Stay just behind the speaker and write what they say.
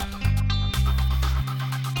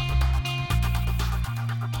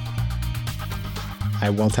I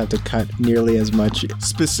won't have to cut nearly as much.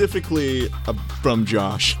 Specifically from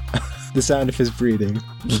Josh. The sound of his breathing.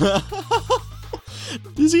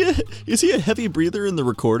 Is he a heavy breather in the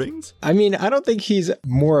recordings? I mean, I don't think he's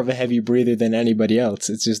more of a heavy breather than anybody else.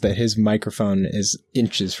 It's just that his microphone is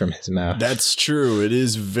inches from his mouth. That's true. It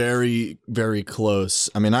is very, very close.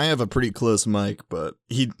 I mean, I have a pretty close mic, but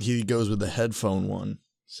he goes with the headphone one.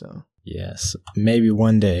 So yes, maybe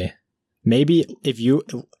one day. Maybe if you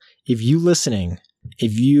listening,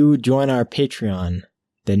 if you join our Patreon,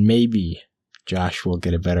 then maybe Josh will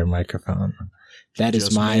get a better microphone. That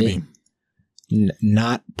is my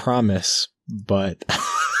not promise, but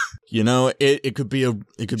you know, it could be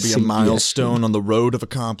a milestone on the road of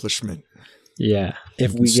accomplishment. Yeah,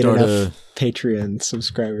 if we get enough Patreon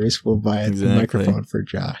subscribers, we'll buy a microphone for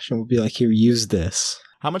Josh, and we'll be like, "Here, use this."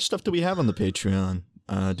 How much stuff do we have on the Patreon?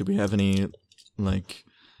 Do we have any like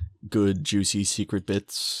good, juicy secret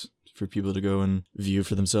bits for people to go and view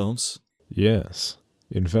for themselves? Yes.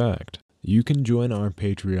 In fact, you can join our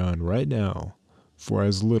Patreon right now for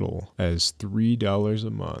as little as $3 a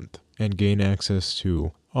month and gain access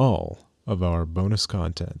to all of our bonus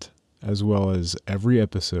content, as well as every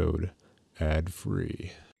episode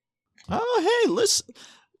ad-free. Oh,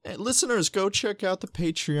 hey, listeners, go check out the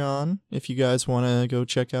Patreon if you guys want to go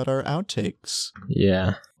check out our outtakes.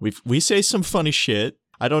 Yeah. We say some funny shit.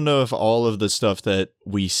 I don't know if all of the stuff that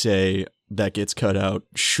we say that gets cut out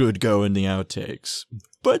should go in the outtakes,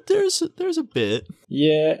 but there's a bit.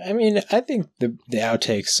 Yeah, I mean, I think the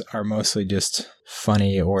outtakes are mostly just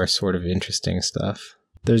funny or sort of interesting stuff.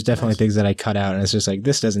 There's definitely things that I cut out, and it's just like,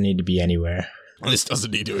 this doesn't need to be anywhere. This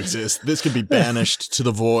doesn't need to exist. This could be banished to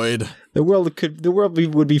the void. The world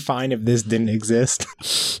would be fine if this didn't exist.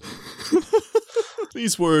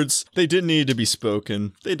 These words, they didn't need to be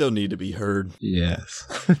spoken. They don't need to be heard. Yes.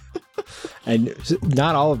 And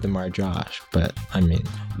not all of them are Josh, but I mean...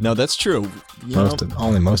 No, that's true.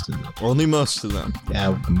 Only most of them. Only most of them.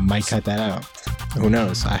 Yeah, I might cut that out. Who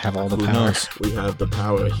knows? I have all the power. Knows? We have the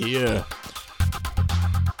power here.